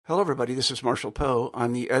Hello, everybody. This is Marshall Poe.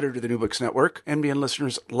 I'm the editor of the New Books Network. NBN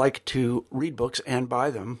listeners like to read books and buy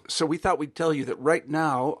them. So we thought we'd tell you that right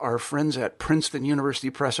now, our friends at Princeton University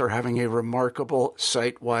Press are having a remarkable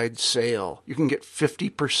site-wide sale. You can get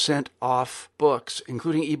 50% off books,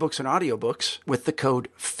 including ebooks and audiobooks, with the code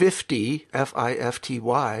 50,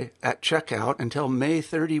 F-I-F-T-Y, at checkout until May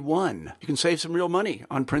 31. You can save some real money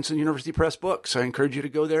on Princeton University Press books. I encourage you to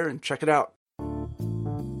go there and check it out.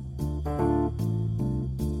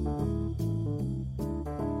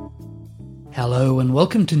 Hello and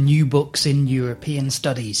welcome to New Books in European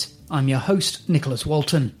Studies. I'm your host, Nicholas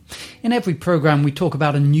Walton. In every programme we talk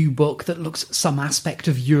about a new book that looks at some aspect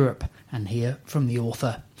of Europe and hear from the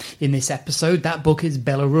author. In this episode, that book is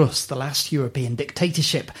Belarus, the Last European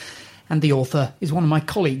Dictatorship. And the author is one of my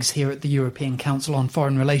colleagues here at the European Council on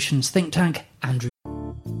Foreign Relations think tank, Andrew.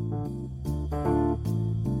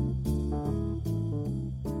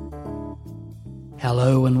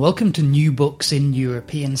 Hello and welcome to New Books in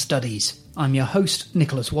European Studies. I'm your host,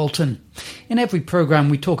 Nicholas Walton. In every programme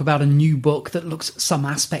we talk about a new book that looks at some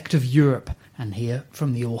aspect of Europe and hear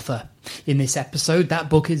from the author. In this episode, that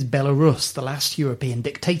book is Belarus, the Last European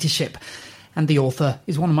Dictatorship. And the author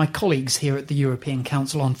is one of my colleagues here at the European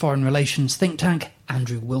Council on Foreign Relations think tank,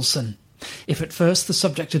 Andrew Wilson. If at first the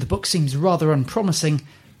subject of the book seems rather unpromising,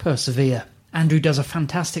 persevere. Andrew does a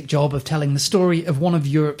fantastic job of telling the story of one of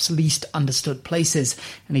Europe's least understood places,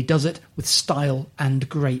 and he does it with style and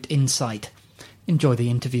great insight. Enjoy the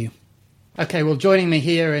interview. Okay, well, joining me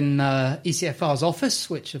here in ECFR's office,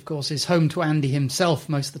 which of course is home to Andy himself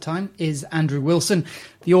most of the time, is Andrew Wilson,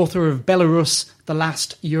 the author of Belarus, the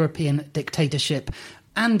Last European Dictatorship.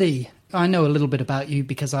 Andy, I know a little bit about you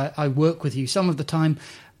because I work with you some of the time,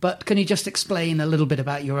 but can you just explain a little bit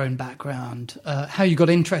about your own background, how you got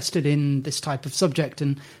interested in this type of subject,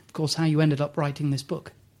 and, of course, how you ended up writing this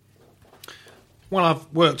book? Well,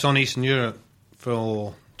 I've worked on Eastern Europe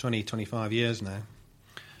for 25 years now.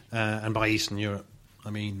 And by Eastern Europe, I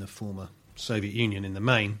mean the former Soviet Union in the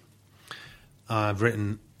main. I've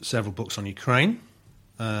written several books on Ukraine,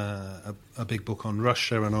 a big book on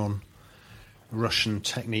Russia and on Russian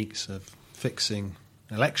techniques of fixing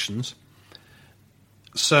elections.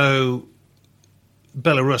 So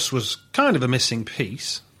Belarus was kind of a missing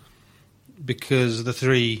piece because the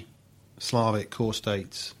three Slavic core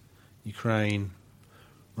states, Ukraine,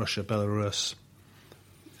 Russia, Belarus,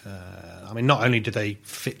 not only do they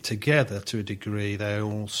fit together to a degree, they're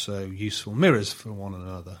also useful mirrors for one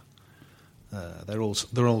another. They're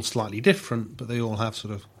all slightly different, but they all have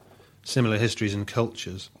sort of similar histories and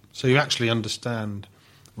cultures. So you actually understand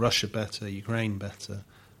Russia better, Ukraine better,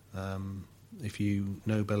 if you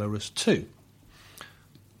know Belarus too.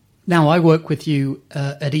 Now, I work with you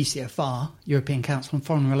at ECFR, European Council on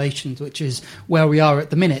Foreign Relations, which is where we are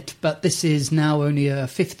at the minute, but this is now only a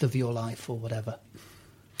fifth of your life or whatever.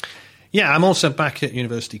 Yeah, I'm also back at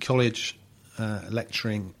University College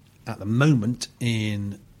lecturing at the moment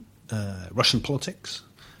in Russian politics.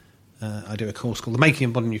 I do a course called The Making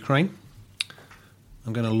of Modern Ukraine.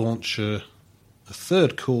 I'm going to launch a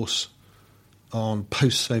third course on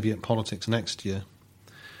post-Soviet politics next year,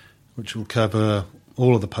 which will cover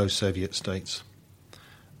all of the post-Soviet states.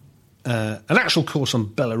 An actual course on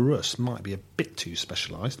Belarus might be a bit too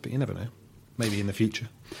specialised, but you never know. Maybe in the future.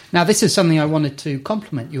 Now, this is something I wanted to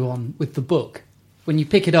compliment you on with the book. When you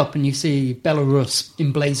pick it up and you see Belarus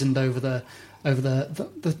emblazoned over the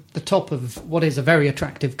top of what is a very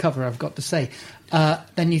attractive cover, I've got to say,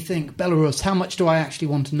 then you think, Belarus, how much do I actually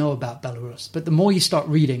want to know about Belarus? But the more you start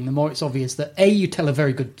reading, the more it's obvious that A, you tell a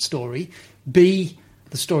very good story, B,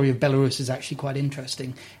 the story of Belarus is actually quite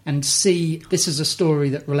interesting, and C, this is a story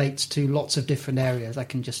that relates to lots of different areas. I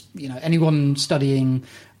can just, anyone studying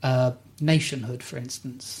nationhood, for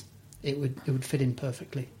instance, it would fit in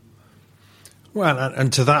perfectly. Well,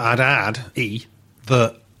 and to that I'd add, E,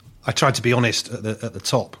 that I tried to be honest at the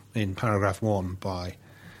top in paragraph 1 by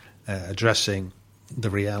addressing the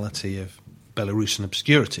reality of Belarusian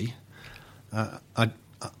obscurity. I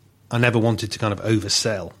never wanted to kind of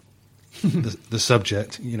oversell the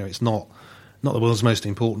subject. It's not the world's most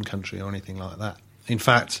important country or anything like that. In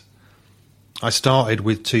fact, I started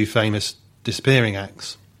with 2 famous disappearing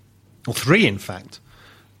acts, or 3 in fact,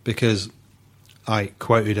 because I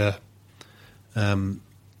quoted a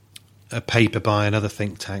paper by another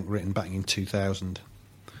think tank written back in 2000,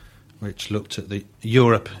 which looked at the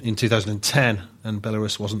Europe in 2010, and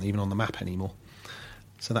Belarus wasn't even on the map anymore.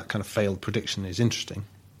 So that kind of failed prediction is interesting.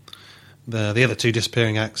 The other 2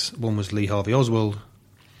 disappearing acts, one was Lee Harvey Oswald,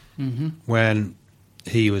 when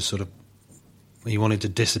he wanted to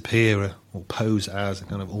disappear or pose as a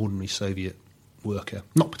kind of ordinary Soviet worker.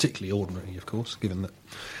 Not particularly ordinary, of course, given that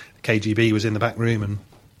the KGB was in the back room and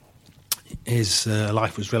his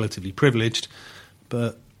life was relatively privileged.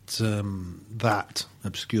 But that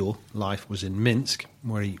obscure life was in Minsk,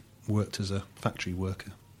 where he worked as a factory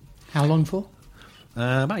worker. How long for?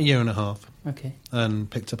 About a year and a half. Okay. And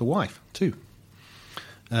picked up a wife, too.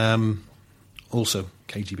 Also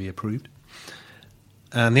KGB approved.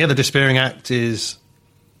 And the other despairing act is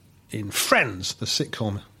in Friends, the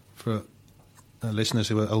sitcom, for listeners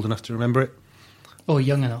who are old enough to remember it. Or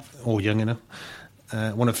young enough. Or young enough.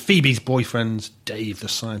 One of Phoebe's boyfriends, Dave, the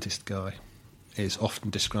scientist guy, is often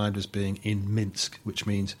described as being in Minsk, which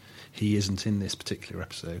means he isn't in this particular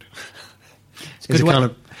episode. It's a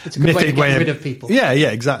good way to get rid of people. Yeah,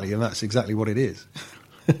 exactly, and that's exactly what it is.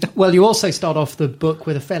 Well, you also start off the book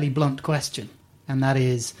with a fairly blunt question, and that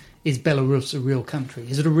is Belarus a real country?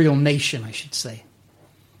 Is it a real nation, I should say?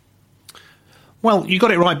 Well, you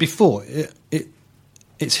got it right before.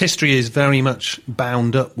 Its history is very much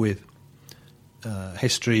bound up with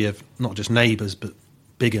history of not just neighbours, but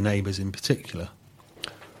bigger neighbours in particular.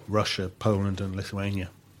 Russia, Poland and Lithuania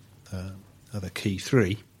are the key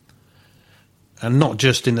three. And not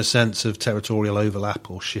just in the sense of territorial overlap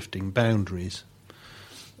or shifting boundaries.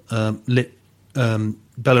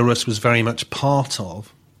 Belarus was very much part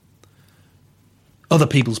of other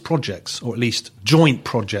people's projects, or at least joint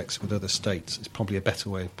projects with other states, is probably a better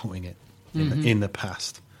way of putting it, in the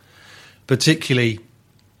past. Particularly,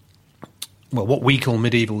 well, what we call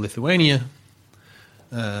medieval Lithuania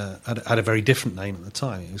had a very different name at the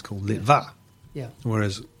time. It was called Litva. Yeah.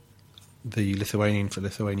 Whereas the Lithuanian for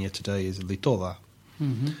Lithuania today is Litova.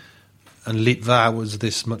 Mm-hmm. And Litva was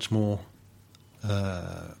this much more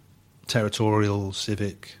territorial,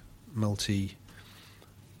 civic,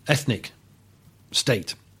 multi-ethnic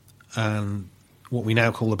state. And what we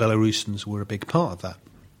now call the Belarusians were a big part of that.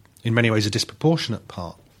 In many ways, a disproportionate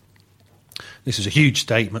part. This was a huge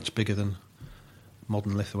state, much bigger than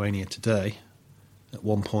modern Lithuania today. At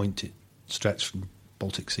one point, it stretched from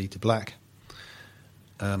Baltic Sea to Black.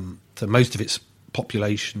 So most of its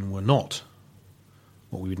population were not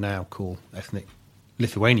what we would now call ethnic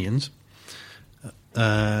Lithuanians.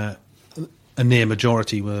 A near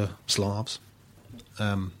majority were Slavs,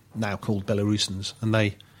 now called Belarusians, and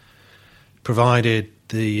they provided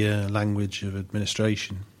the language of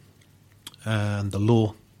administration and the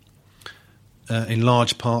law, in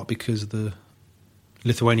large part because the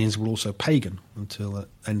Lithuanians were also pagan until the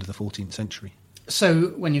end of the 14th century. So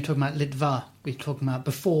when you're talking about Litva, we're talking about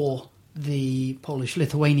before the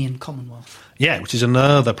Polish-Lithuanian Commonwealth. Yeah, which is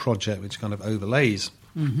another project which kind of overlays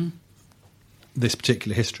this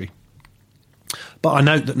particular history. But I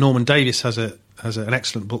note that Norman Davies has an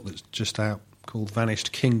excellent book that's just out called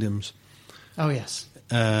Vanished Kingdoms. Oh, yes.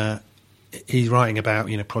 He's writing about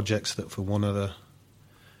projects that for one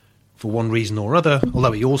reason or other,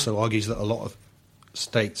 although he also argues that a lot of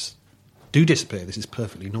states do disappear. This is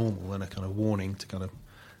perfectly normal and a kind of warning to kind of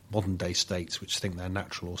modern-day states which think they're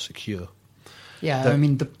natural or secure. Yeah, I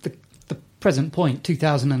mean, the present point,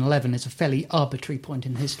 2011, is a fairly arbitrary point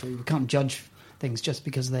in history. We can't judge things just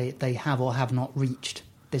because they have or have not reached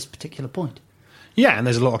this particular point. Yeah, and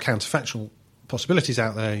there's a lot of counterfactual possibilities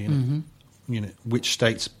out there. Which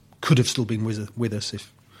states could have still been with us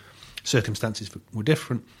if circumstances were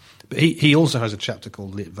different. But he also has a chapter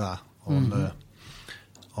called Litva on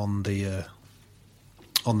the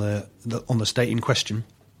state in question.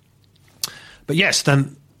 But yes,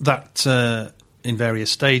 then that in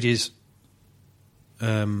various stages,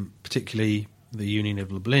 particularly the Union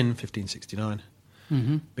of Lublin, 1569,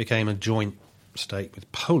 became a joint state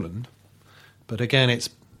with Poland. But again, its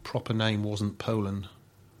proper name wasn't Poland;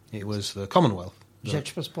 it was the Commonwealth.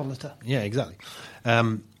 Rzeczpospolita. Yeah, exactly.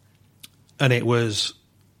 And it was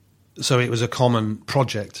a common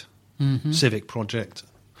project, civic project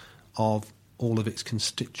of all of its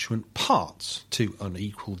constituent parts to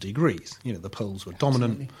unequal degrees. The Poles were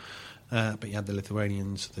dominant, but you had the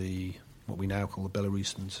Lithuanians, what we now call the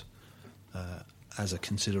Belarusians, as a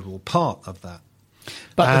considerable part of that.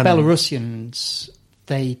 But the Belarusians,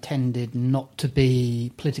 they tended not to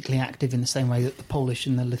be politically active in the same way that the Polish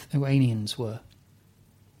and the Lithuanians were.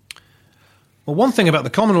 Well, one thing about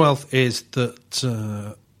the Commonwealth is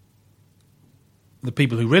that the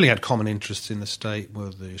people who really had common interests in the state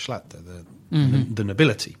were the Szlachta, the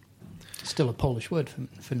nobility. Still a Polish word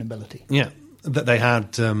for nobility. Yeah, that they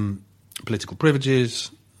had political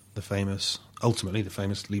privileges, ultimately the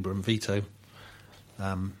famous liberum veto,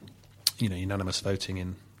 unanimous voting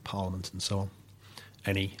in Parliament and so on.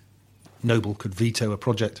 Any noble could veto a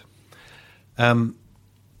project. It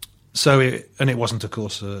wasn't, of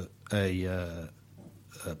course, a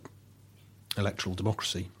electoral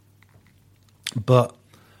democracy. But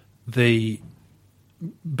the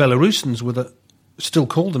Belarusians still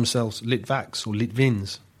called themselves Litvaks or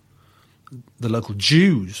Litvins. The local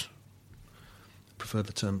Jews prefer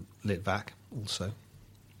the term Litvak also.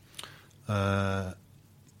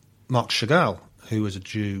 Mark Chagall, who was a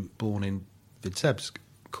Jew born in Vitebsk,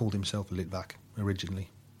 called himself a Litvak originally.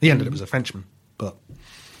 He ended up as a Frenchman, but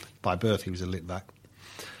by birth he was a Litvak.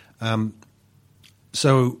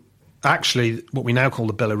 So actually, what we now call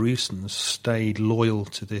the Belarusians stayed loyal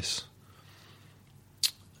to this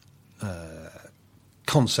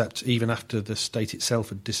concept even after the state itself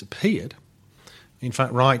had disappeared. In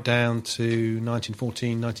fact, right down to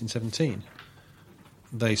 1914, 1917,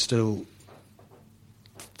 they still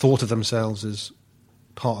thought of themselves as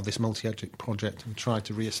part of this multi-ethnic project and tried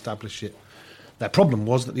to re-establish it. Their problem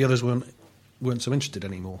was that the others weren't so interested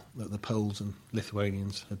anymore, that the Poles and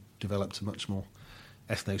Lithuanians had developed a much more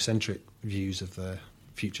ethnocentric views of their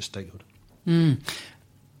future statehood.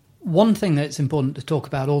 One thing that's important to talk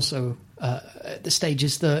about also at this stage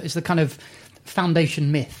is the kind of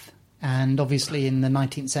foundation myth, and obviously in the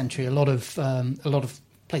 19th century, a lot of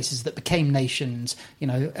places that became nations.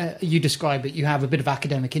 You describe it. You have a bit of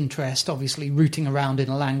academic interest, obviously rooting around in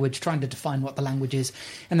a language, trying to define what the language is,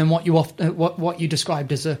 and then what you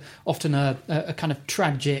described as often a kind of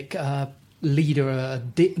tragic leader, a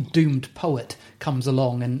doomed poet comes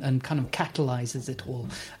along and kind of catalyzes it all.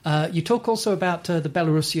 You talk also about the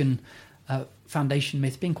Belarusian foundation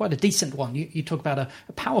myth being quite a decent one. You talk about a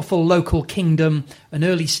powerful local kingdom, an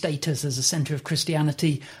early status as a centre of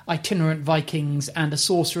Christianity, itinerant Vikings, and a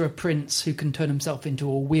sorcerer prince who can turn himself into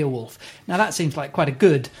a werewolf. Now that seems like quite a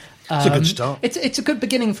good... It's a good start. It's a good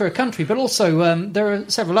beginning for a country, but also there are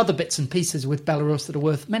several other bits and pieces with Belarus that are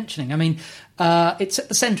worth mentioning. I mean, it's at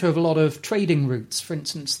the centre of a lot of trading routes. For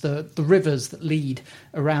instance, the rivers that lead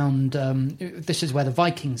around. This is where the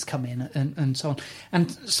Vikings come in, and so on. And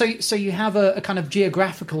so you have a kind of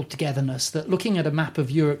geographical togetherness that, looking at a map of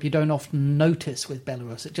Europe, you don't often notice with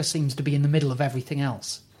Belarus. It just seems to be in the middle of everything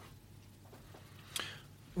else.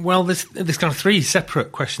 Well, there's kind of three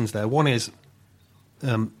separate questions there. One is.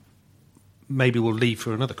 Maybe we'll leave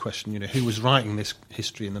for another question, who was writing this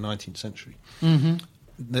history in the 19th century? Mm-hmm.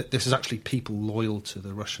 This is actually people loyal to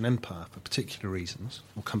the Russian Empire for particular reasons.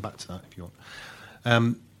 We'll come back to that if you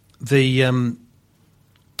want.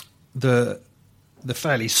 The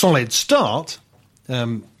fairly solid start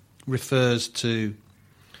refers to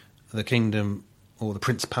the kingdom or the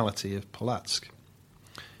Principality of Polotsk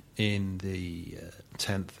in the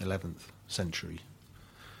 10th, 11th century,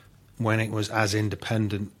 when it was as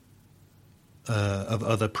independent of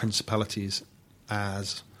other principalities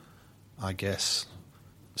as, I guess,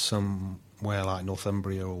 somewhere like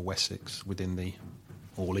Northumbria or Wessex within the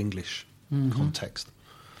all-English context.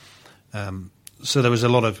 So there was a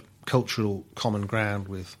lot of cultural common ground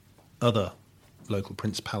with other local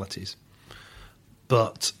principalities.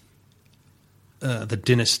 But the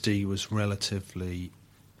dynasty was relatively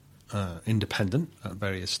independent at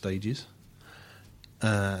various stages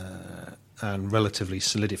and relatively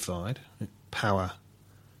solidified. Power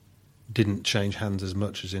didn't change hands as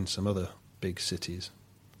much as in some other big cities.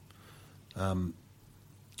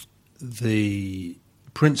 The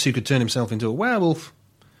prince who could turn himself into a werewolf,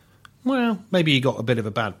 well, maybe he got a bit of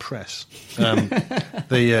a bad press.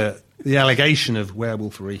 The allegation of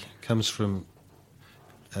werewolfery comes from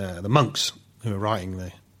the monks who were writing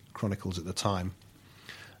the chronicles at the time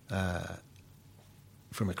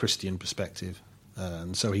from a Christian perspective.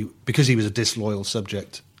 And so because he was a disloyal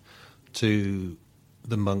subject to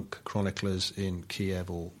the monk chroniclers in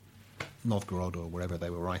Kiev or Novgorod or wherever they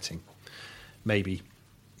were writing, maybe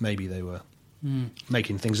they were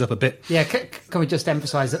making things up a bit. Yeah, can we just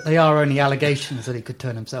emphasise that they are only allegations that he could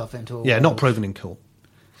turn himself into a werewolf? Not proven in court.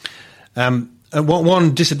 And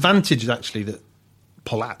one disadvantage, actually, that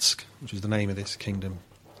Polotsk, which is the name of this kingdom,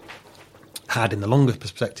 had in the longer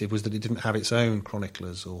perspective was that it didn't have its own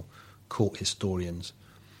chroniclers or court historians.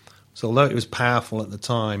 So although it was powerful at the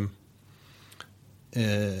time,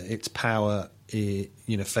 its power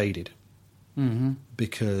faded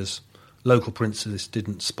because local princes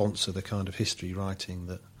didn't sponsor the kind of history writing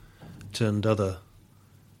that turned other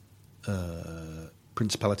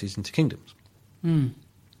principalities into kingdoms.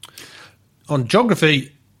 On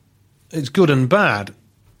geography, it's good and bad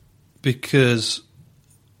because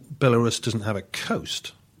Belarus doesn't have a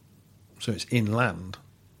coast, so it's inland.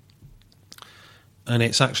 And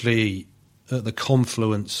it's actually at the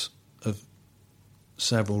confluence of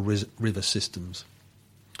several river systems.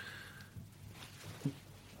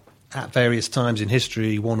 At various times in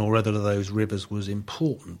history, one or other of those rivers was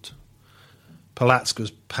important. Polotsk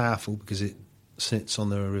was powerful because it sits on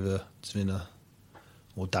the river Dvina,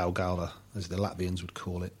 or Daugava, as the Latvians would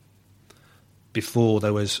call it, before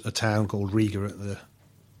there was a town called Riga at the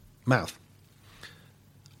mouth.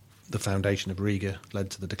 The foundation of Riga led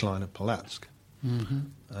to the decline of Polotsk.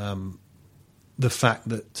 The fact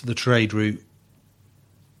that the trade route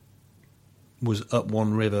was up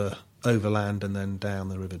one river, overland, and then down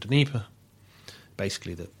the river Dnieper.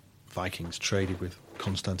 Basically, the Vikings traded with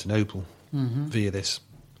Constantinople via this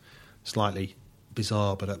slightly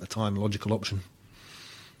bizarre, but at the time logical option.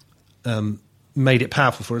 Made it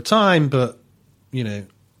powerful for a time, but,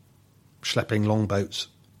 schlepping longboats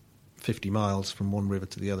 50 miles from one river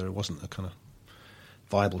to the other wasn't a kind of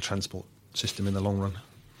viable transport system in the long run.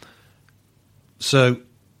 So,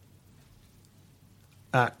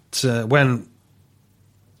 when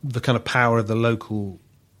the kind of power of the local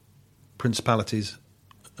principalities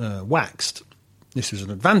waxed, this was an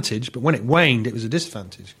advantage, but when it waned, it was a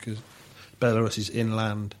disadvantage, because Belarus is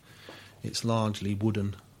inland, it's largely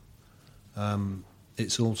wooden,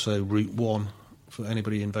 it's also Route 1 for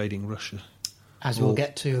anybody invading Russia. As we'll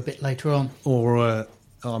get to a bit later on. Or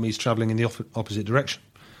armies travelling in the opposite direction.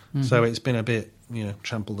 So it's been a bit,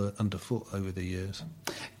 trampled underfoot over the years.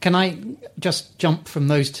 Can I just jump from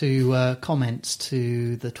those two comments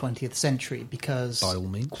to the 20th century? Because by all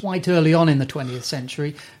means. Quite early on in the 20th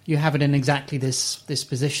century, you have it in exactly this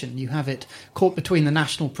position. You have it caught between the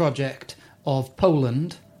national project of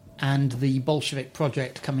Poland and the Bolshevik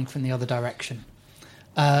project coming from the other direction.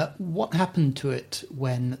 What happened to it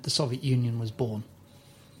when the Soviet Union was born?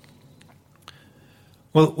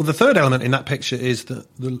 Well, the third element in that picture is that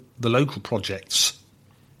the local projects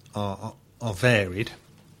are varied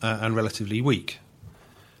and relatively weak.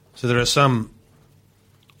 So there are some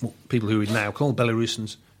people who we now call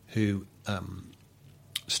Belarusians who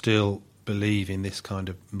still believe in this kind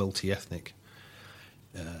of multi-ethnic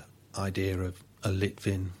idea of a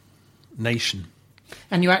Litvan nation.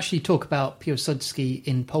 And you actually talk about Piłsudski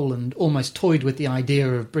in Poland almost toyed with the idea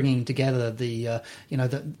of bringing together the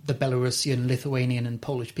Belarusian, Lithuanian and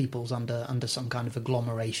Polish peoples under some kind of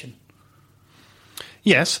agglomeration.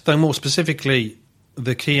 Yes, though more specifically,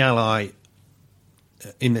 the key ally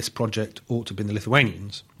in this project ought to have been the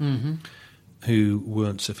Lithuanians, who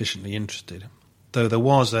weren't sufficiently interested. Though there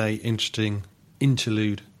was a interesting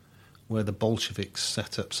interlude where the Bolsheviks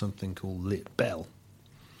set up something called Lit-Bel,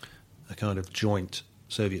 a kind of joint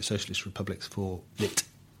Soviet Socialist republics for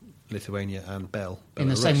Lithuania and Belarus. In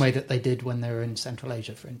the same way that they did when they were in Central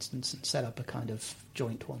Asia, for instance, and set up a kind of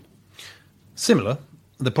joint one. Similar.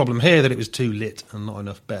 The problem here that it was too Lit and not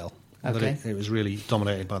enough Bel. Okay. That it was really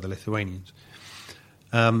dominated by the Lithuanians.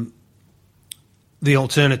 The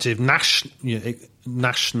alternative national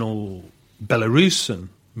Belarusian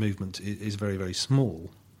movement is very, very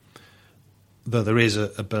small, though there is a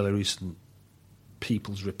Belarusian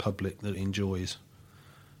People's Republic that enjoys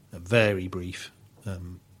a very brief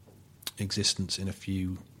existence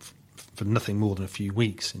for nothing more than a few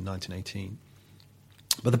weeks in 1918.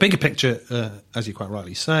 But the bigger picture, as you quite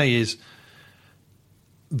rightly say, is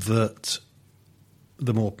that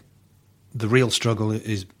the real struggle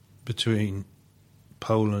is between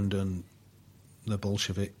Poland and the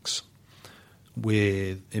Bolsheviks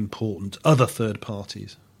with important other third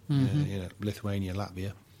parties, Lithuania,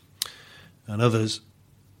 Latvia, and others,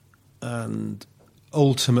 and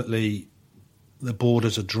ultimately the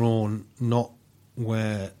borders are drawn not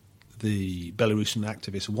where the Belarusian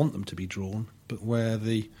activists want them to be drawn, but where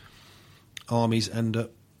the armies end up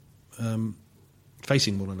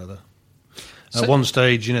facing one another. At one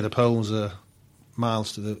stage, the Poles are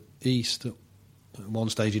miles to the east. At one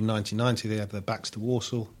stage in 1990, they have their backs to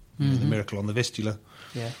Warsaw, the miracle on the Vistula.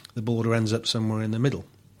 Yeah. The border ends up somewhere in the middle,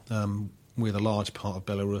 with a large part of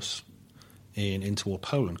Belarus in toward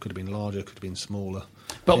Poland. Could have been larger, could have been smaller.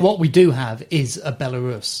 But what we do have is a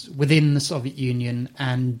Belarus within the Soviet Union,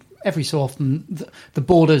 and every so often the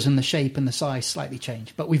borders and the shape and the size slightly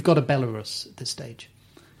change. But we've got a Belarus at this stage.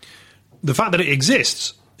 The fact that it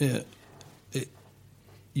exists, you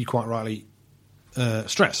quite rightly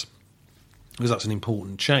stress, because that's an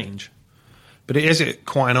important change. But it is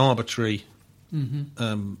quite an arbitrary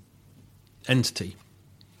entity.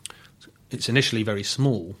 It's initially very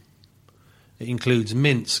small. It includes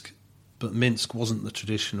Minsk, but Minsk wasn't the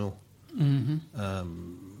traditional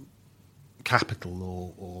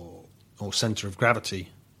capital or centre of gravity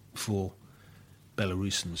for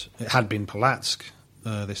Belarusians. It had been Polotsk,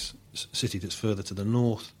 this city that's further to the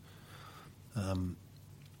north.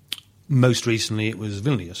 Most recently it was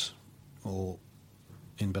Vilnius, or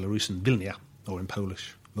in Belarusian Vilnia, or in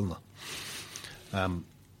Polish Vilna. A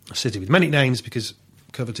city with many names because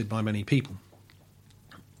coveted by many people.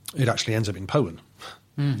 it actually ends up in Poland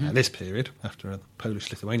at this period, after a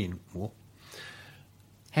Polish-Lithuanian war.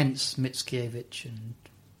 Hence Mickiewicz, and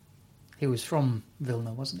he was from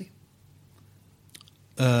Vilna, wasn't he?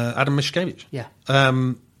 Adam Mickiewicz? Yeah.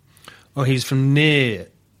 He's from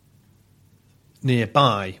nearby.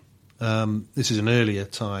 This is an earlier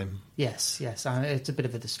time. Yes. It's a bit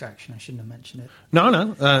of a distraction. I shouldn't have mentioned it.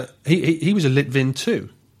 No. He was a Litvin too,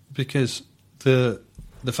 because his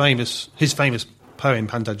famous poem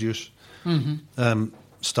Pantagius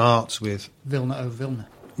starts with Vilna, oh Vilna.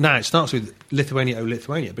 No, it starts with Lithuania, oh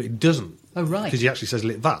Lithuania, but it doesn't. Oh right, because he actually says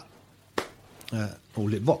Litva or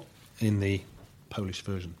Litvot in the Polish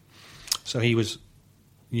version. So he was,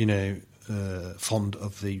 fond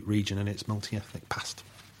of the region and its multi-ethnic past.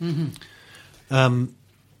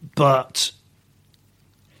 But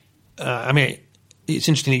it's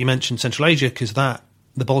interesting that you mentioned Central Asia, because the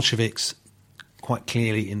Bolsheviks, quite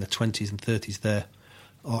clearly in the 20s and 30s there,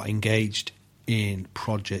 are engaged in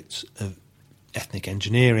projects of ethnic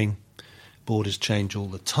engineering. Borders change all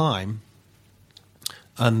the time.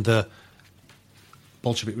 And the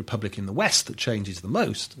Bolshevik Republic in the West that changes the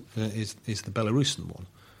most is the Belarusian one.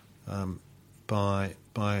 By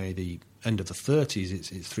the end of the 30s,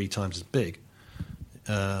 it's 3 times as big.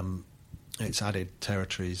 It's added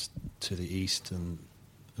territories to the east and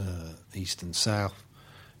south,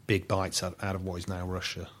 big bites out of what is now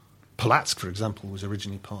Russia. Polotsk, for example, was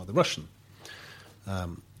originally part of the Russian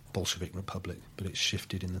Bolshevik Republic, but it's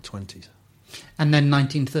shifted in the 20s. And then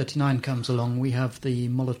 1939 comes along. We have the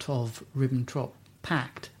Molotov-Ribbentrop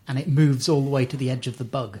Pact, and it moves all the way to the edge of the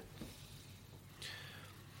bug.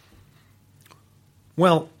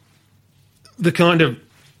 Well, the kind of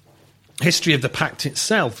history of the pact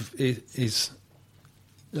itself is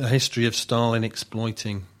a history of Stalin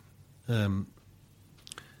exploiting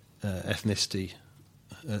ethnicity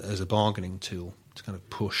as a bargaining tool to kind of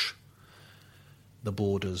push the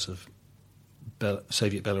borders of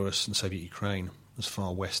Soviet Belarus and Soviet Ukraine as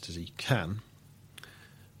far west as he can.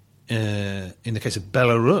 In the case of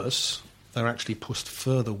Belarus, they're actually pushed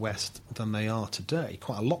further west than they are today,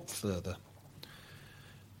 quite a lot further.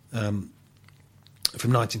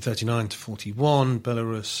 From 1939 to 41,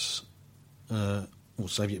 Belarus, or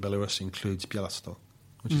Soviet Belarus, includes Białystok,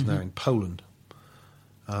 which is now in Poland,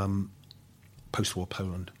 post-war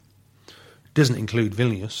Poland. It doesn't include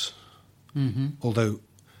Vilnius, although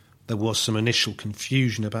there was some initial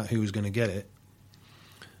confusion about who was going to get it.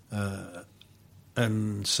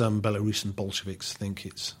 And some Belarusian Bolsheviks think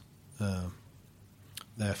it's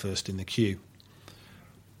they're first in the queue.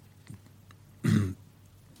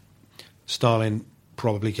 Stalin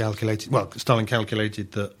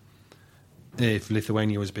calculated that if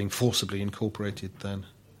Lithuania was being forcibly incorporated, then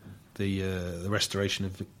the restoration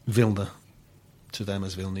of Vilna to them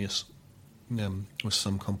as Vilnius was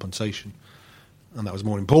some compensation, and that was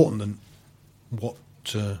more important than what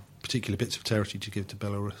particular bits of territory to give to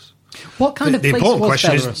Belarus. What kind of place was Belarus? The important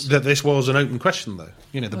question is that this was an open question, though.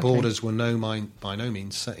 The borders were by no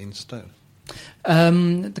means set in stone.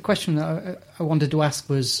 The question that I wanted to ask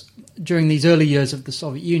was, during these early years of the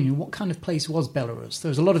Soviet Union, what kind of place was Belarus? There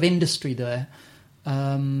was a lot of industry there,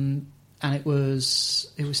 and it was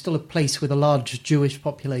still a place with a large Jewish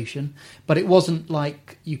population, but it wasn't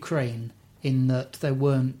like Ukraine in that there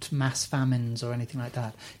weren't mass famines or anything like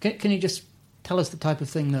that. Can you just tell us the type of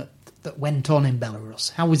thing that went on in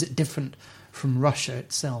Belarus? How was it different from Russia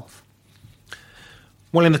itself?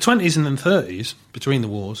 Well, in the 20s and the 30s, between the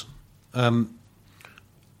wars, there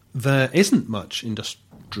isn't much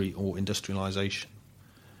industry or industrialisation,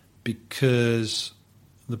 because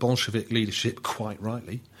the Bolshevik leadership, quite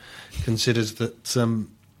rightly, considers that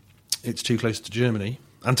it's too close to Germany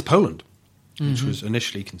and to Poland, which was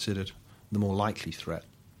initially considered the more likely threat.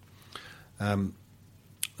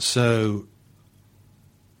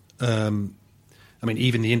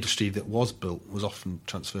 Even the industry that was built was often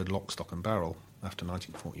transferred lock, stock and barrel after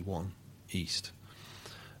 1941 east.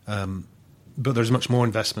 But there's much more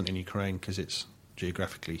investment in Ukraine because it's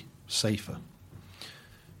geographically safer.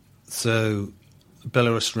 So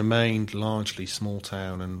Belarus remained largely small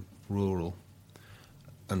town and rural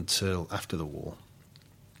until after the war,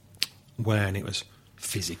 when it was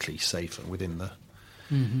physically safer within the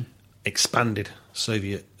expanded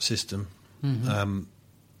Soviet system,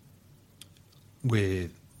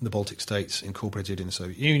 with the Baltic states incorporated in the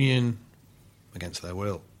Soviet Union against their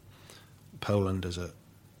will, Poland as a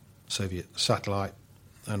Soviet satellite,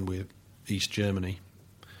 and with East Germany.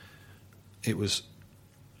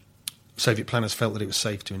 Soviet planners felt that it was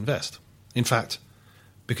safe to invest. In fact,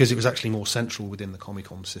 because it was actually more central within the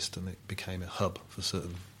Comecon system, it became a hub for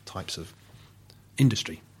certain types of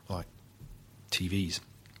industry, like TVs.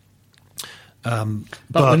 But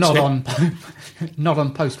we're not on not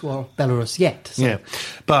on post-war Belarus yet. So. Yeah,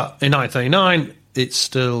 but in 1939, it's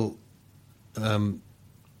still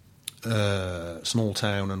small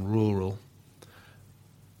town and rural,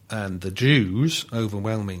 and the Jews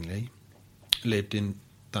overwhelmingly lived in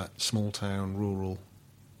that small town, rural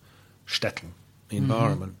shtetl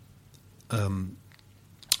environment.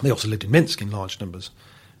 They also lived in Minsk in large numbers.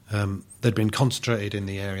 They'd been concentrated in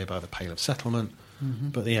the area by the Pale of Settlement,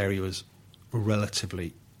 but the area was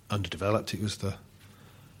relatively underdeveloped. It was the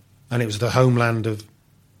homeland of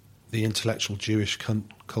the intellectual Jewish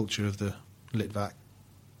culture of the Litvak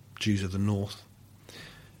Jews of the north.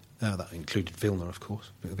 That included Vilna, of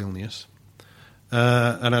course, Vilnius.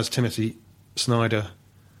 And as Timothy Snyder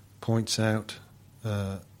points out,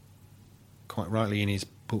 quite rightly in his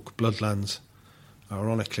book Bloodlands,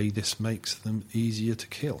 ironically, this makes them easier to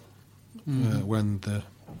kill when the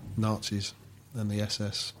Nazis and the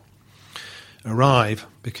SS arrive,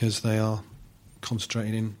 because they are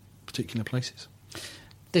concentrated in particular places.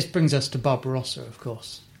 This brings us to Barbarossa, of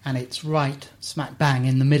course, and it's right smack bang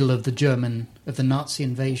in the middle of the Nazi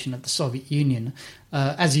invasion of the Soviet Union.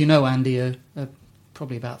 As you know, Andy,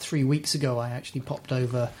 probably about 3 weeks ago, I actually popped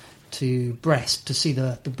over to Brest to see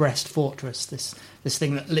the Brest fortress, this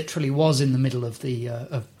thing that literally was in the middle of the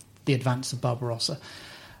advance of Barbarossa.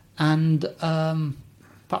 And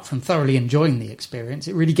apart from thoroughly enjoying the experience,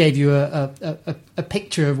 it really gave you a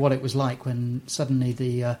picture of what it was like when suddenly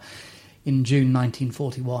in June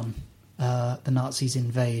 1941 the Nazis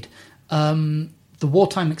invade. The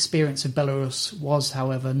wartime experience of Belarus was,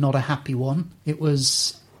 however, not a happy one. It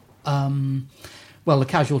was, the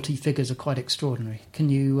casualty figures are quite extraordinary. Can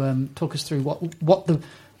you talk us through what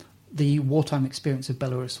the wartime experience of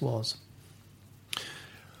Belarus was?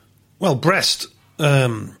 Well, Brest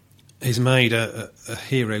is made a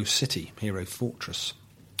hero city, hero fortress,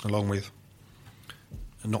 along with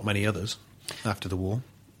not many others after the war.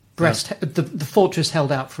 Brest, the fortress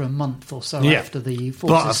held out for a month or so after the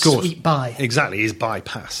forces sweep by. Exactly, is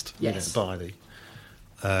bypassed by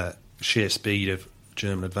the sheer speed of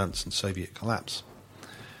German advance and Soviet collapse.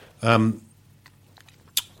 With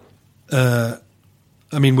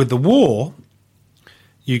the war,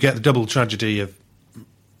 you get the double tragedy of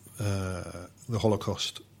the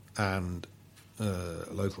Holocaust and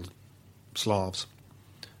local Slavs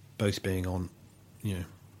both being on,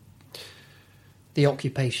 the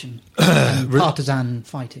occupation, and partisan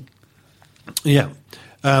fighting. Yeah.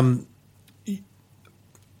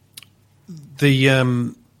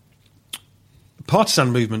 The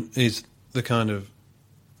partisan movement is the kind of,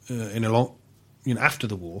 after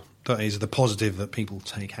the war, that is the positive that people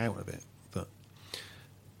take out of it. That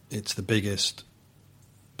it's the biggest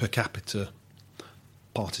per capita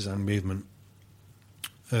partisan movement.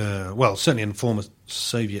 Certainly in former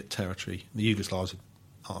Soviet territory, the Yugoslavs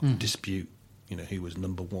dispute, who was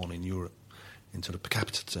number one in Europe in sort of per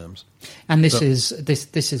capita terms. And this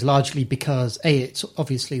is largely because it's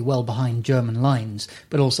obviously well behind German lines,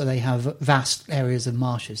 but also they have vast areas of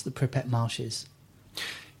marshes, the Pripyat marshes.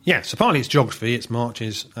 Yeah, so partly it's geography, it's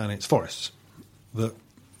marshes, and it's forests that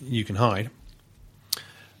you can hide.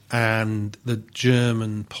 And the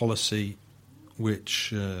German policy,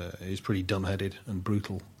 which is pretty dumbheaded and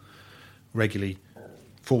brutal, regularly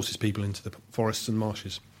forces people into the forests and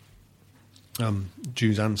marshes,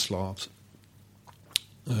 Jews and Slavs.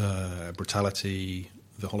 Brutality,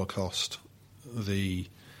 the Holocaust, the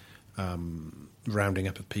rounding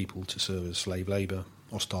up of people to serve as slave labour,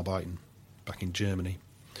 Ostarbeiten, back in Germany.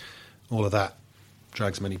 All of that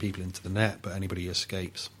drags many people into the net, but anybody who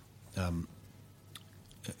escapes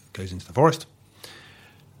goes into the forest.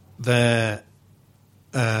 There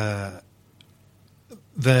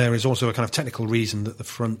is also a kind of technical reason that the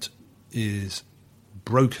front is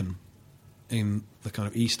broken in the kind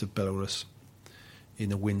of east of Belarus in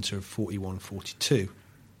the winter of 41-42.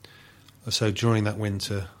 So during that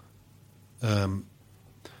winter, the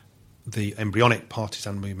embryonic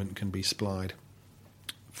partisan movement can be supplied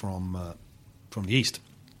from the east.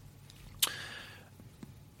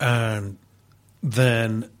 And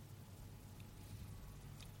then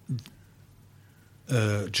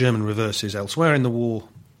German reverses elsewhere in the war,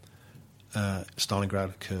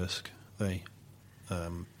 Stalingrad, Kursk, they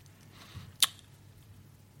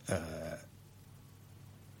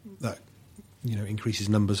that increases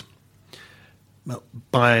numbers. Well,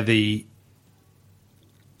 by the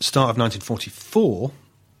start of 1944,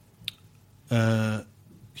 the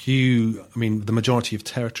majority of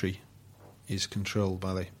territory is controlled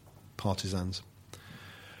by the partisans.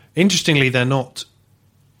 Interestingly, they're not.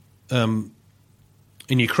 In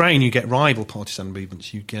Ukraine, you get rival partisan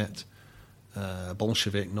movements. You get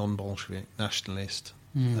Bolshevik, non-Bolshevik, nationalist,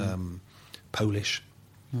 Polish,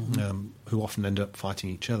 who often end up fighting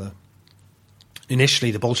each other.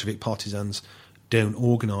 Initially, the Bolshevik partisans don't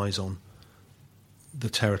organise on the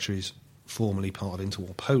territories formerly part of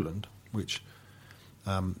interwar Poland, which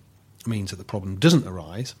means that the problem doesn't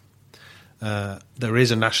arise. There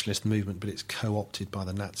is a nationalist movement, but it's co-opted by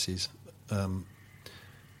the Nazis. So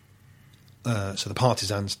the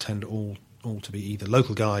partisans tend all to be either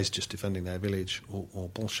local guys just defending their village or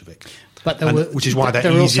Bolshevik, which is why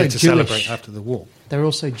they're easier to celebrate after the war. There are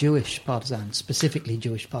also Jewish partisans, specifically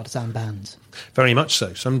Jewish partisan bands. Very much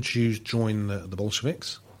so. Some Jews join the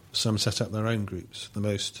Bolsheviks. Some set up their own groups. The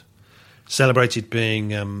most celebrated being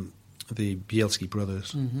the Bielski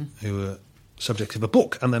brothers, who were subject of a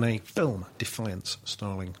book and then a film, Defiance,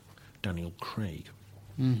 starring Daniel Craig.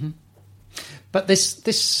 Mm-hmm. But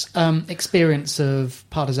this experience of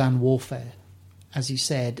partisan warfare, as you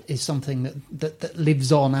said, is something that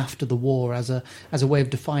lives on after the war as a way of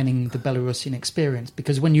defining the Belarusian experience.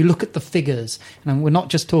 Because when you look at the figures, and we're not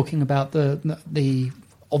just talking about the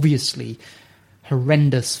obviously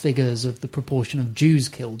horrendous figures of the proportion of Jews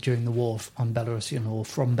killed during the war on Belarusian or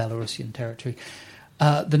from Belarusian territory,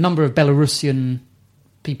 the number of Belarusian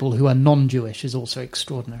people who are non-Jewish is also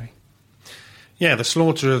extraordinary. Yeah, the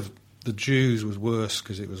slaughter of the Jews was worse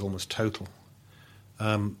because it was almost total.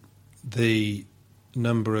 The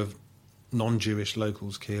number of non-Jewish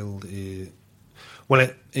locals killed in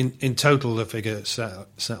total the figure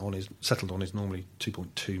settled on is normally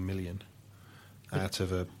 2.2 million out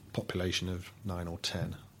of a population of 9 or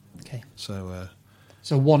 10. Okay. So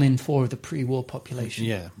 1 in 4 of the pre-war population.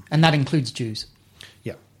 Yeah. And that includes Jews.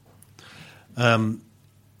 Yeah.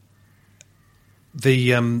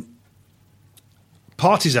 The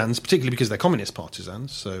partisans, particularly because they're communist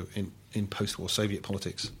partisans, so in post-war Soviet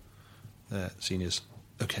politics, they're seen as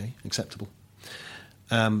okay, acceptable.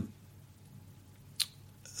 They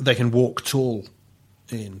can walk tall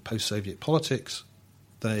in post-Soviet politics.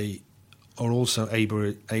 They are also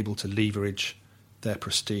able to leverage their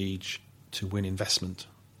prestige to win investment,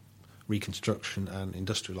 reconstruction and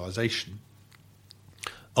industrialisation.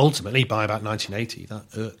 Ultimately, by about 1980, that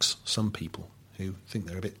irks some people who think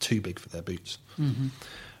they're a bit too big for their boots.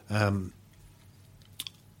 Mm-hmm.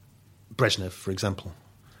 Brezhnev, for example,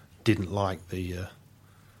 didn't like the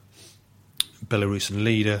Belarusian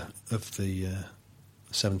leader of the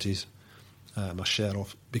 70s,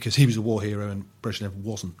 Masharov, because he was a war hero and Brezhnev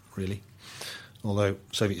wasn't really, although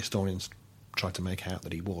Soviet historians tried to make out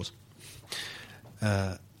that he was.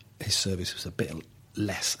 His service was a bit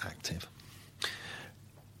less active.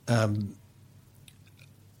 And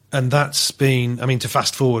that's been, to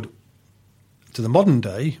fast forward to the modern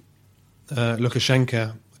day,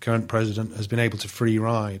 Lukashenko, the current president, has been able to free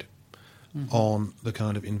ride on the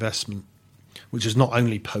kind of investment, which is not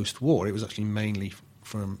only post-war, it was actually mainly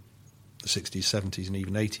from the 60s, 70s and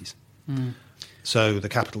even 80s. So the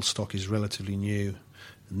capital stock is relatively new.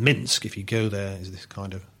 Minsk, if you go there, is this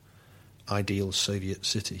kind of ideal Soviet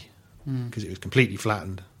city because it was completely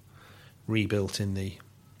flattened, rebuilt in the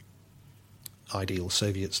ideal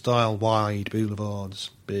Soviet style, wide boulevards,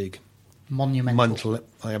 big, monumental.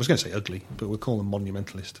 I was going to say ugly, but we'll call them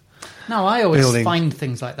monumentalist. No, I always buildings. Find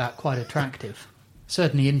things like that quite attractive,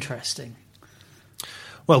 certainly interesting.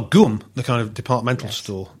 Well, GUM, the kind of departmental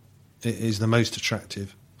store, is the most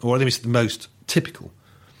attractive, or at least the most typical.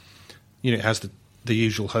 It has the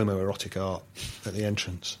usual homoerotic art at the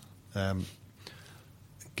entrance,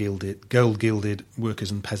 gold-gilded workers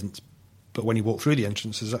and peasants. But when you walk through the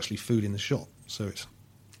entrance, there's actually food in the shop. So it's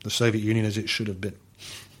the Soviet Union as it should have been.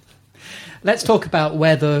 Let's talk about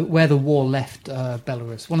where the war left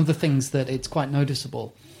Belarus. One of the things that it's quite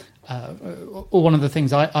noticeable, or one of the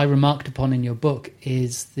things I remarked upon in your book,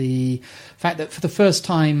 is the fact that for the first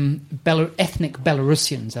time, ethnic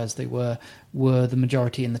Belarusians, as they were the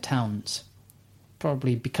majority in the towns,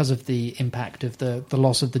 probably because of the impact of the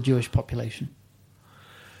loss of the Jewish population.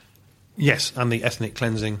 Yes, and the ethnic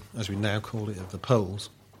cleansing, as we now call it, of the Poles,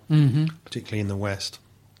 particularly in the West,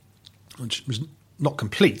 which was not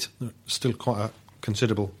complete. Still quite a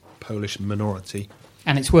considerable Polish minority.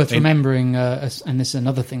 And it's worth remembering, and this is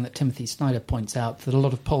another thing that Timothy Snyder points out, that a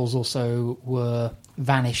lot of Poles also were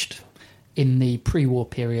vanished in the pre-war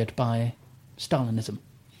period by Stalinism.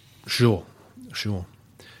 Sure.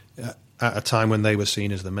 At a time when they were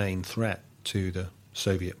seen as the main threat to the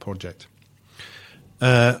Soviet project.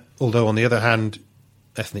 Although, on the other hand,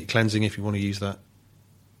 ethnic cleansing, if you want to use that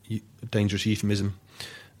dangerous euphemism,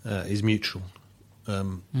 is mutual.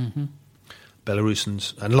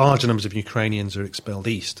 Belarusians and larger numbers of Ukrainians are expelled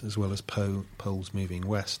east, as well as Poles moving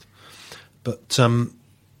west. But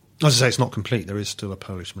As I say, it's not complete. There is still a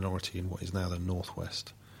Polish minority in what is now the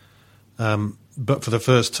northwest. But for the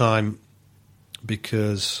first time,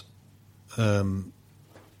 because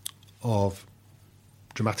of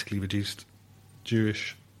dramatically reduced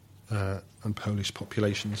Jewish and Polish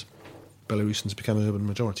populations, Belarusians become urban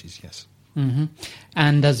majorities, yes. Mm-hmm.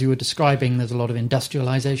 And as you were describing, there's a lot of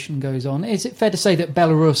industrialization goes on. Is it fair to say that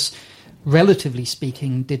Belarus, relatively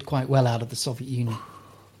speaking, did quite well out of the Soviet Union?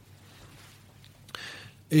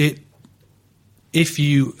 If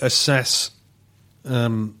you assess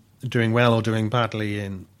doing well or doing badly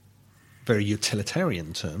in very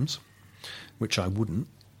utilitarian terms, which I wouldn't,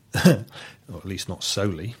 or at least not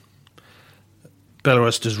solely,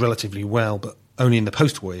 Belarus does relatively well, but only in the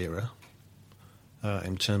post-war era,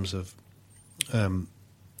 in terms of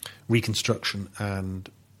reconstruction and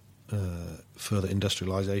further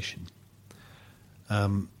industrialization,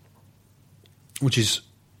 which is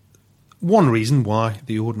one reason why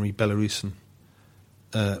the ordinary Belarusian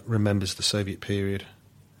remembers the Soviet period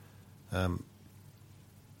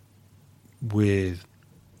with,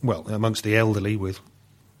 well, amongst the elderly, with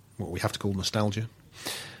what we have to call nostalgia.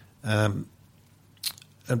 And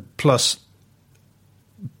plus,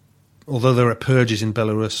 although there are purges in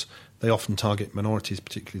Belarus, they often target minorities,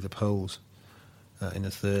 particularly the Poles, in the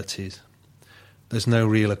 30s. There's no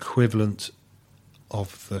real equivalent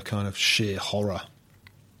of the kind of sheer horror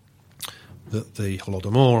that the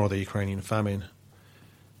Holodomor or the Ukrainian famine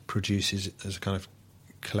produces as a kind of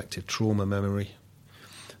collective trauma memory,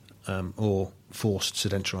 or forced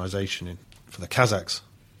sedentarization for the Kazakhs.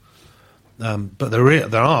 But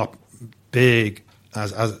there are big,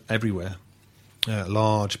 as everywhere,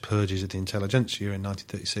 large purges of the intelligentsia in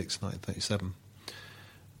 1936, 1937.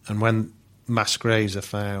 And when mass graves are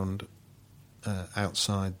found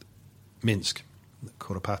outside Minsk,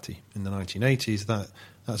 Koropati, in the 1980s,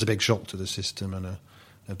 that's a big shock to the system and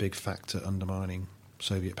a big factor undermining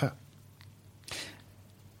Soviet power.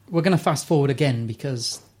 We're going to fast forward again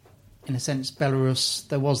because, in a sense, Belarus,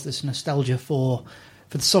 there was this nostalgia for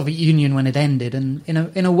the Soviet Union when it ended, and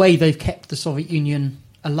in a way they've kept the Soviet Union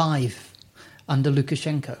alive under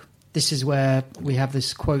Lukashenko. This is where we have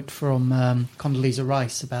this quote from Condoleezza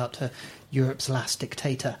Rice about Europe's last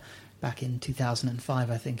dictator back in 2005,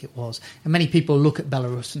 I think it was. And many people look at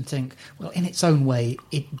Belarus and think, well, in its own way,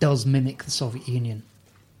 it does mimic the Soviet Union.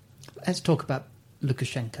 Let's talk about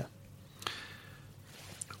Lukashenko.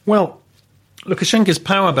 Well, Lukashenko's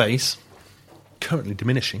power base, currently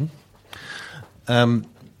diminishing, but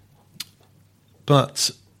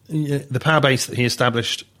the power base that he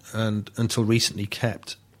established and until recently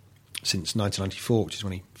kept since 1994, which is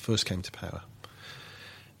when he first came to power,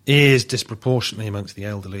 is disproportionately amongst the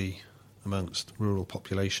elderly, amongst rural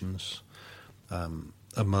populations,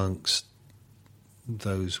 amongst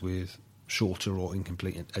those with shorter or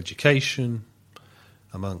incomplete education,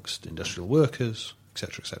 amongst industrial workers,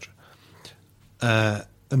 etc., etc.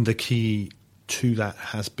 And the key to that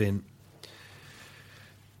has been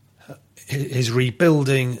his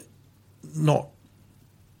rebuilding, not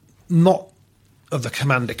of the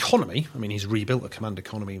command economy. I mean, he's rebuilt a command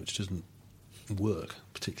economy which doesn't work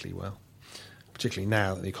particularly well, particularly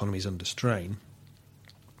now that the economy is under strain,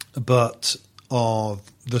 but of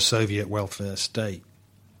the Soviet welfare state,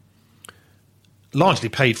 largely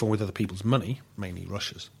paid for with other people's money, mainly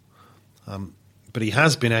Russia's. But he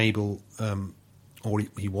has been able, or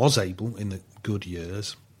he was able in the good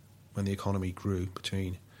years when the economy grew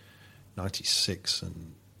between 1996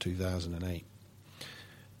 and 2008.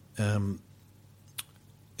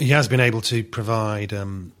 He has been able to provide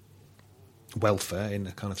welfare in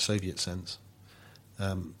a kind of Soviet sense,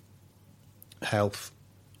 health,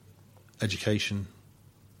 education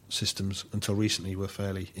systems until recently were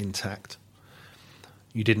fairly intact.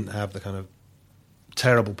 You didn't have the kind of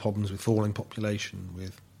terrible problems with falling population,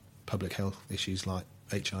 with public health issues like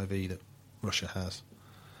HIV that Russia has.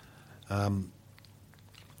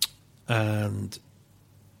 And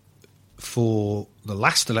for the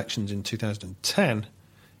last elections in 2010,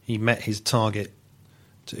 he met his target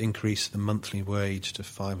to increase the monthly wage to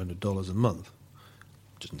 $500 a month.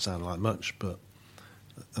 Doesn't sound like much, but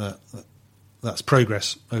that's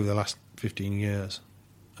progress over the last 15 years.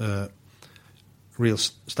 Real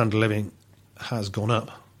standard of living has gone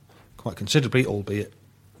up quite considerably, albeit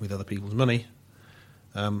with other people's money,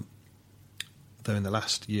 though in the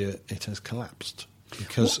last year it has collapsed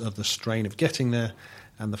because of the strain of getting there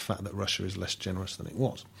and the fact that Russia is less generous than it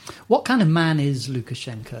was. What kind of man is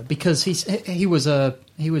Lukashenko? Because he was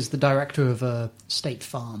the director of a state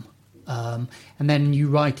farm, and then you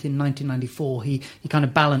write in 1994 he kind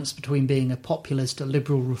of balanced between being a populist, a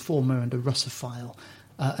liberal reformer, and a Russophile.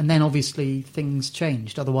 And then obviously things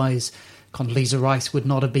changed. Otherwise, Condoleezza Rice would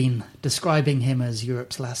not have been describing him as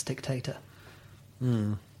Europe's last dictator.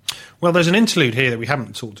 Well, there's an interlude here that we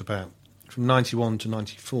haven't talked about. From 91 to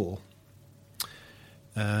 94,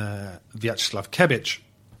 Vyacheslav Kebich,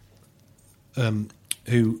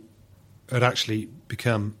 who had actually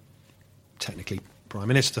become technically Prime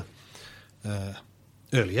Minister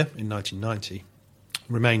earlier in 1990,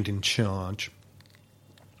 remained in charge.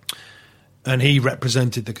 And he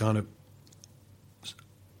represented the kind of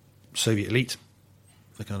Soviet elite,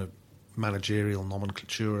 the kind of managerial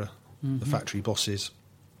nomenclatura, the factory bosses.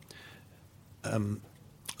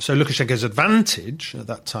 So Lukashenko's advantage at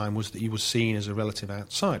that time was that he was seen as a relative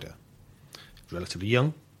outsider. Relatively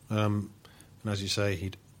young, and as you say,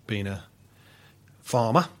 he'd been a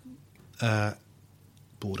farmer,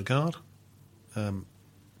 border guard,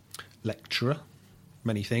 lecturer,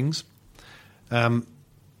 many things.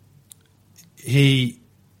 You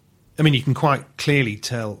can quite clearly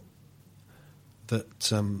tell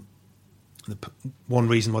that one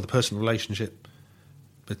reason why the personal relationship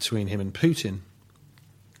between him and Putin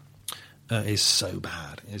is so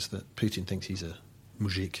bad is that Putin thinks he's a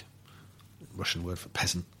muzhik, Russian word for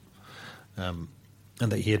peasant, and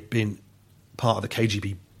that he had been part of the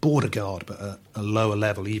KGB border guard, but at a lower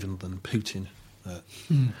level even than Putin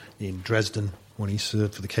in Dresden when he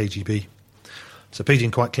served for the KGB. So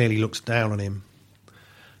Putin quite clearly looks down on him.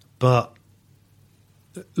 But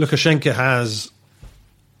Lukashenko has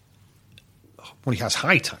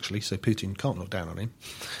height, actually, so Putin can't look down on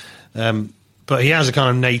him. But he has a kind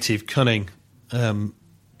of native cunning.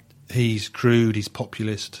 He's crude, he's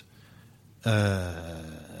populist,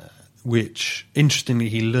 which, interestingly,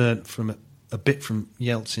 he learnt from a bit from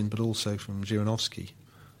Yeltsin, but also from Zhirinovsky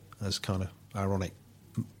as kind of ironic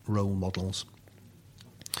role models.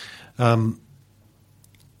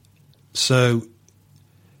 So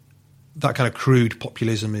that kind of crude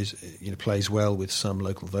populism plays well with some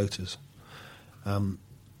local voters.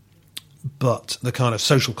 But the kind of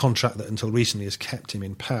social contract that until recently has kept him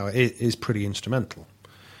in power is pretty instrumental.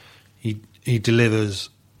 He delivers,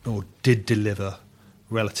 or did deliver,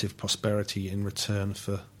 relative prosperity in return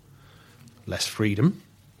for less freedom,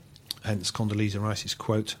 hence Condoleezza Rice's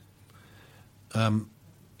quote.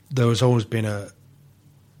 There has always been a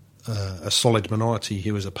solid minority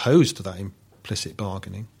who was opposed to that implicit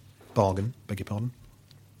bargain, beg your pardon.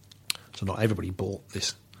 So not everybody bought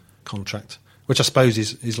this contract, which I suppose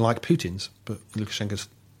is like Putin's, but Lukashenko's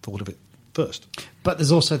thought of it first. But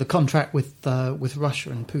there's also the contract with Russia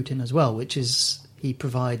and Putin as well, which is he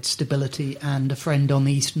provides stability and a friend on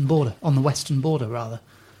the eastern border, on the western border, rather.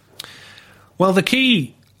 Well, the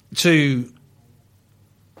key to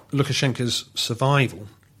Lukashenko's survival,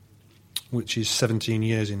 which is 17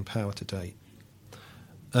 years in power to date,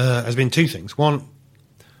 has been two things. One,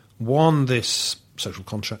 this social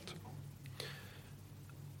contract,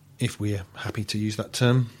 if we're happy to use that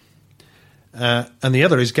term, and the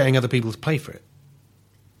other is getting other people to pay for it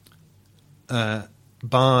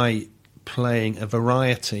by playing a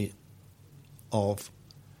variety of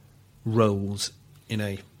roles in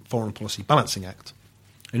a foreign policy balancing act.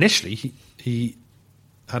 Initially, he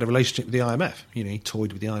had a relationship with the IMF. He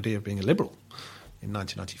toyed with the idea of being a liberal in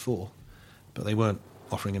 1994, but they weren't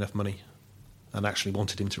offering enough money and actually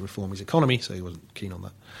wanted him to reform his economy, so he wasn't keen on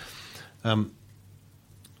that.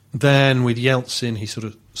 Then with Yeltsin, he sort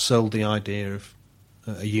of sold the idea of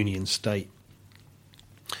a union state,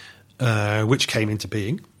 which came into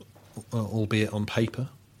being, albeit on paper,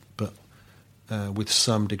 but with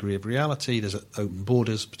some degree of reality. There's open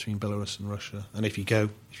borders between Belarus and Russia, and if you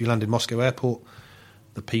land in Moscow airport,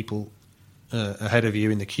 the people ahead of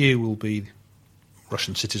you in the queue will be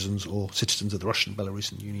Russian citizens or citizens of the Russian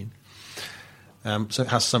Belarusian Union. So it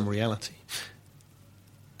has some reality.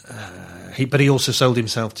 But he also sold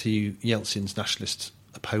himself to Yeltsin's nationalist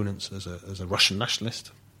opponents as a Russian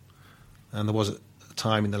nationalist. And there was a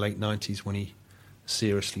time in the late 90s when he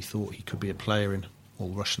seriously thought he could be a player in all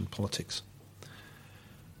Russian politics.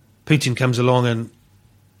 Putin comes along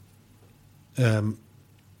and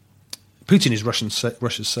Putin is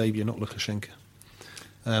Russia's saviour, not Lukashenko.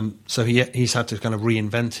 So he's had to kind of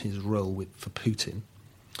reinvent his role for Putin,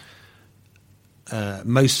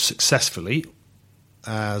 most successfully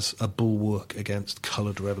as a bulwark against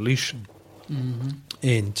coloured revolution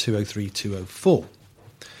in 2003-2004.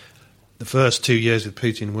 The first 2 years with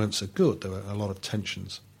Putin weren't so good. There were a lot of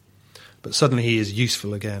tensions. But suddenly he is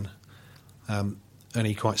useful again, and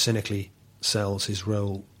he quite cynically sells his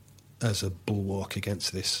role as a bulwark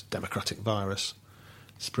against this democratic virus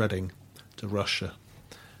spreading to Russia,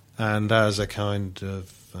 and as a kind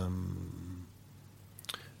of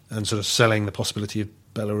and sort of selling the possibility of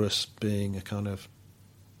Belarus being a kind of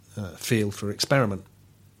field for experiment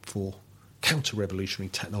for counter-revolutionary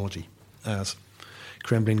technology, as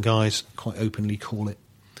Kremlin guys quite openly call it.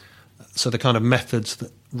 So the kind of methods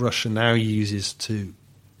that Russia now uses to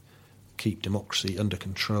keep democracy under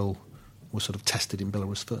control were sort of tested in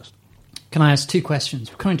Belarus first. Can I ask two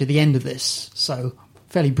questions? We're coming to the end of this, so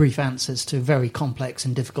fairly brief answers to very complex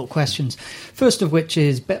and difficult questions. First of which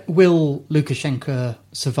is, will Lukashenko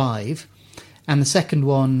survive? And the second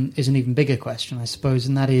one is an even bigger question, I suppose,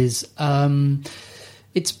 and that is,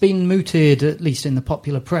 it's been mooted, at least in the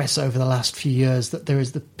popular press over the last few years, that there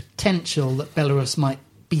is the potential that Belarus might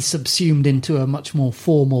be subsumed into a much more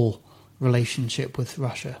formal relationship with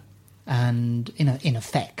Russia. And in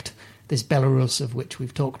effect, this Belarus, of which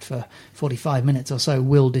we've talked for 45 minutes or so,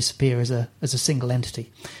 will disappear as a single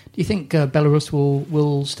entity. Do you think Belarus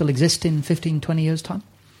will still exist in 15, 20 years' time?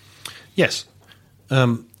 Yes.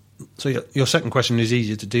 So your second question is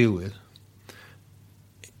easier to deal with.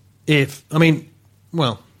 Maybe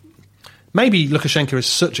Lukashenko is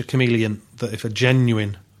such a chameleon that if a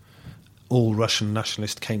genuine all-Russian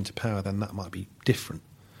nationalist came to power, then that might be different.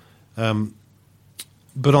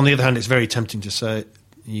 But on the other hand, it's very tempting to say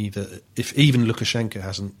that if even Lukashenko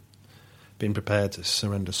hasn't been prepared to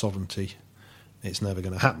surrender sovereignty, it's never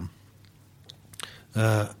going to happen.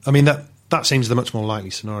 That seems the much more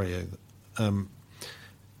likely scenario.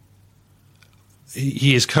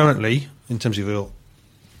 He is currently, in terms of your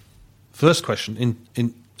first question,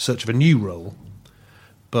 in search of a new role,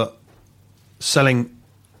 but selling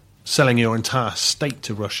your entire state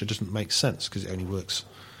to Russia doesn't make sense because it only works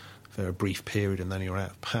for a brief period and then you're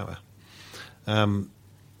out of power.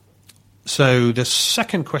 So the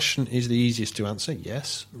second question is the easiest to answer.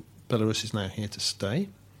 Yes, Belarus is now here to stay,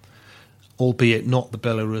 albeit not the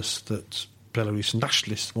Belarus that Belarus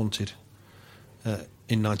nationalists wanted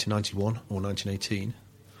in 1991 or 1918.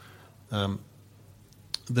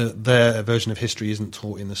 Their version of history isn't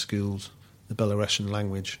taught in the schools. The Belarusian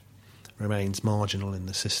language remains marginal in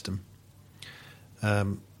the system.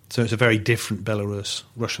 So it's a very different Belarus,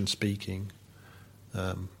 Russian-speaking.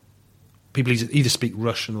 People either speak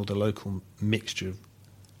Russian or the local mixture of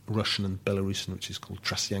Russian and Belarusian, which is called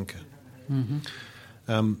Trasyanka. Mm-hmm.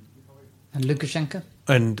 And Lukashenko?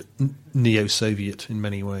 And neo-Soviet in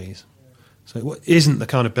many ways. So it isn't the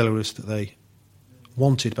kind of Belarus that they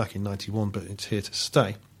wanted back in 91, but it's here to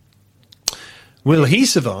stay. Will he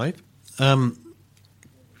survive? Until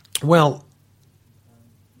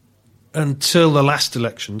the last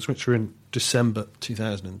elections, which were in December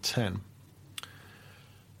 2010,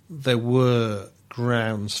 there were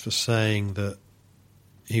grounds for saying that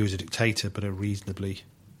he was a dictator, but a reasonably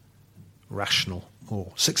rational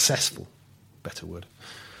or successful, better word,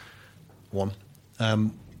 one.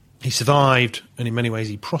 He survived, and in many ways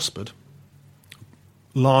he prospered,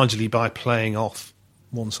 largely by playing off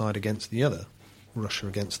one side against the other, Russia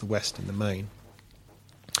against the West in the main.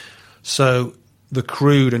 So the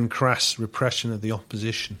crude and crass repression of the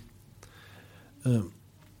opposition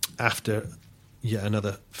after yet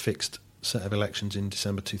another fixed set of elections in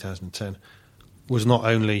December 2010 was not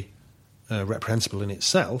only reprehensible in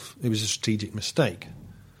itself, it was a strategic mistake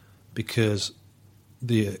because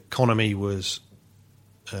the economy was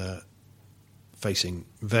facing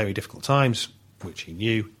very difficult times, which he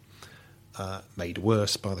knew, made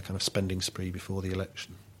worse by the kind of spending spree before the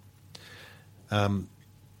election.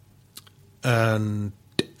 And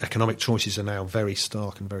economic choices are now very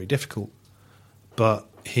stark and very difficult, but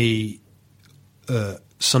he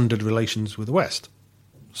sundered relations with the West.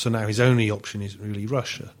 So now his only option is really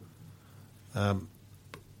Russia. But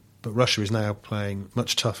Russia is now playing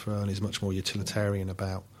much tougher and is much more utilitarian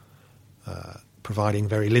about providing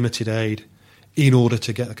very limited aid in order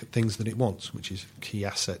to get the things that it wants, which is key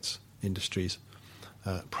assets, industries,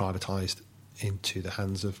 privatised into the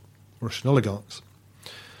hands of Russian oligarchs.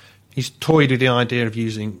 He's toyed with the idea of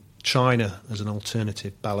using China as an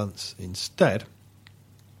alternative balance instead,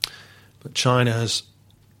 but China has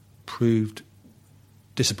proved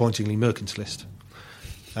disappointingly mercantilist.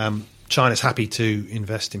 China's happy to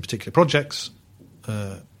invest in particular projects,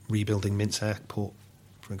 rebuilding Minsk Airport,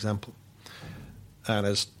 for example, and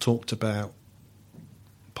has talked about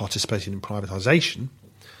participating in privatisation,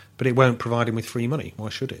 but it won't provide him with free money. Why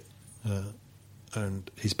should it? And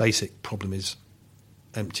his basic problem is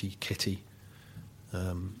empty kitty,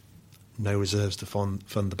 no reserves to fund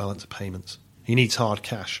the balance of payments. He needs hard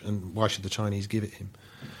cash, and why should the Chinese give it him?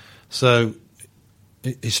 So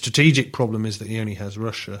his strategic problem is that he only has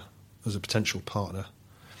Russia as a potential partner.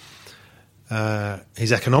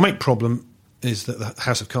 His economic problem is that the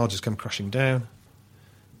House of Cards has come crashing down.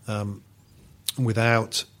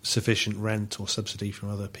 without sufficient rent or subsidy from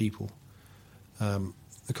other people.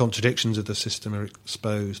 The contradictions of the system are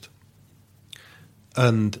exposed.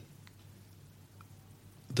 And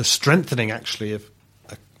the strengthening, actually, of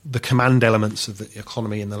the command elements of the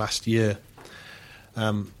economy in the last year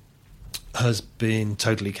has been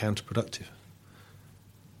totally counterproductive.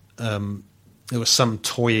 There was some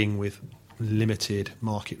toying with limited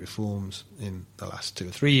market reforms in the last 2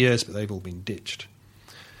 or 3 years, but they've all been ditched.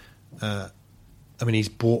 He's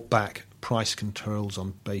brought back price controls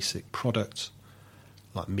on basic products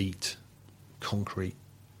like meat, concrete,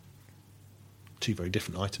 2 very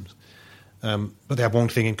different items. But they have one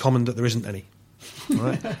thing in common, that there isn't any.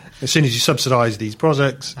 Right? As soon as you subsidise these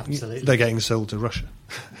projects, they're getting sold to Russia,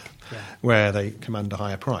 where they command a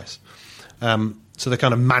higher price. So the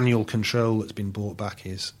kind of manual control that's been brought back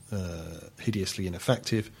is hideously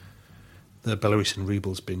ineffective. The Belarusian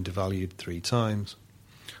ruble's been devalued 3 times.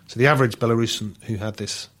 So the average Belarusian who had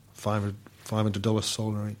this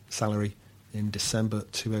 $500 salary in December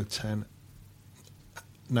 2010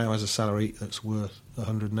 now has a salary that's worth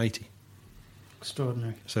 180.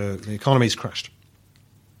 Extraordinary. So the economy's crashed.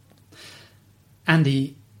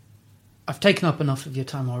 Andy, I've taken up enough of your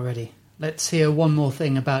time already. Let's hear one more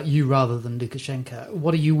thing about you rather than Lukashenko.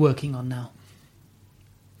 What are you working on now?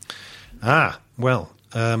 A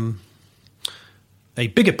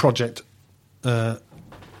bigger project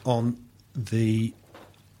on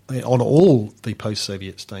all the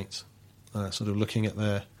post-Soviet states, sort of looking at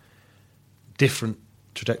their different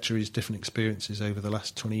trajectories, different experiences over the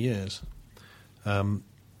last 20 years.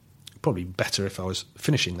 Probably better if I was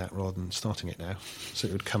finishing that rather than starting it now, so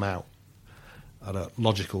it would come out at a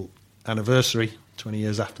logical anniversary 20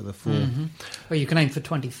 years after the fall. Mm-hmm. Well, you can aim for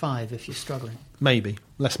 25 if you're struggling. Maybe.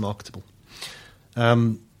 Less marketable. The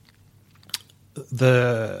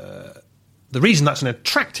reason that's an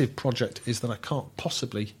attractive project is that I can't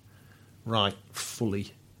possibly write full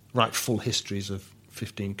histories of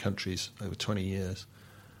 15 countries over 20 years.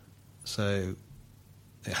 So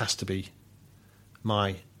it has to be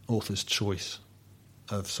my author's choice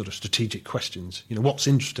of sort of strategic questions. What's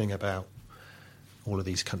interesting about all of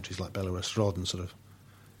these countries like Belarus, rather than sort of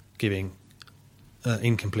giving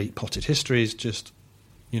incomplete potted histories, just,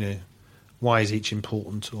 why is each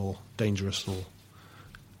important or dangerous or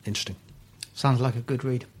interesting? Sounds like a good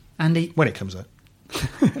read. Andy? When it comes out.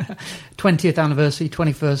 20th anniversary,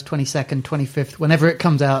 21st, 22nd, 25th, whenever it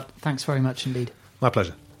comes out. Thanks very much indeed. My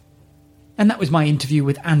pleasure. And that was my interview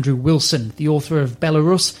with Andrew Wilson, the author of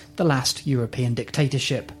Belarus, The Last European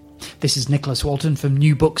Dictatorship. This is Nicholas Walton from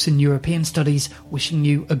New Books in European Studies, wishing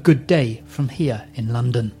you a good day from here in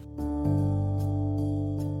London.